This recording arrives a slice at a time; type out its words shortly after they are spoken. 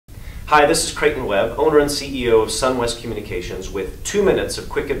Hi, this is Crayton Webb, owner and CEO of Southwest Communications, with 2 minutes of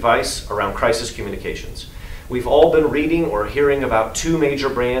quick advice around crisis communications. We've all been reading or hearing about two major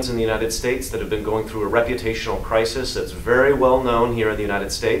brands in the United States that have been going through a reputational crisis that's very well known here in the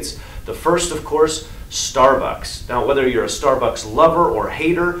United States. The first, of course, Starbucks. Now, whether you're a Starbucks lover or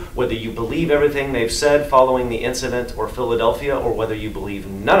hater, whether you believe everything they've said following the incident or Philadelphia, or whether you believe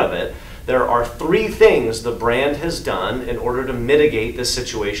none of it, there are three things the brand has done in order to mitigate this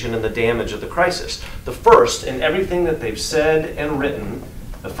situation and the damage of the crisis. The first, in everything that they've said and written,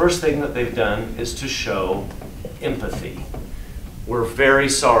 the first thing that they've done is to show empathy. We're very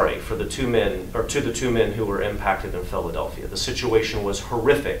sorry for the two men who were impacted in Philadelphia. The situation was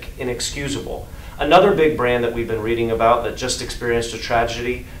horrific, inexcusable. Another big brand that we've been reading about that just experienced a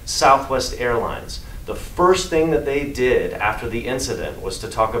tragedy, Southwest Airlines. The first thing that they did after the incident was to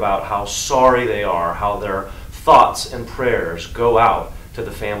talk about how sorry they are, how their thoughts and prayers go out to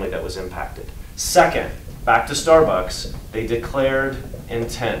the family that was impacted. Second, back to Starbucks, they declared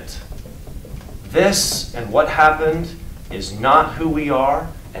intent. This and what happened is not who we are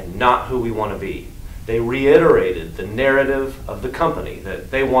and not who we want to be. They reiterated the narrative of the company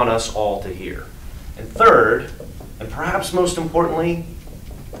that they want us all to hear. And third, and perhaps most importantly,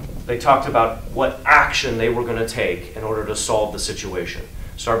 they talked about what action they were going to take in order to solve the situation.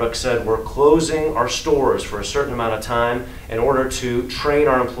 Starbucks said, we're closing our stores for a certain amount of time in order to train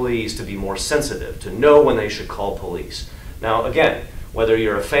our employees to be more sensitive, to know when they should call police. Now again, whether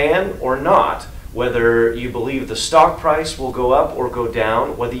you're a fan or not, whether you believe the stock price will go up or go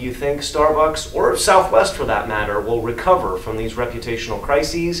down, whether you think Starbucks or Southwest for that matter will recover from these reputational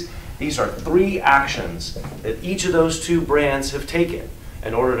crises, these are three actions that each of those two brands have taken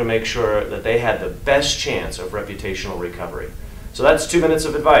in order to make sure that they had the best chance of reputational recovery. So that's 2 minutes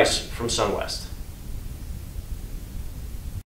of advice from Southwest.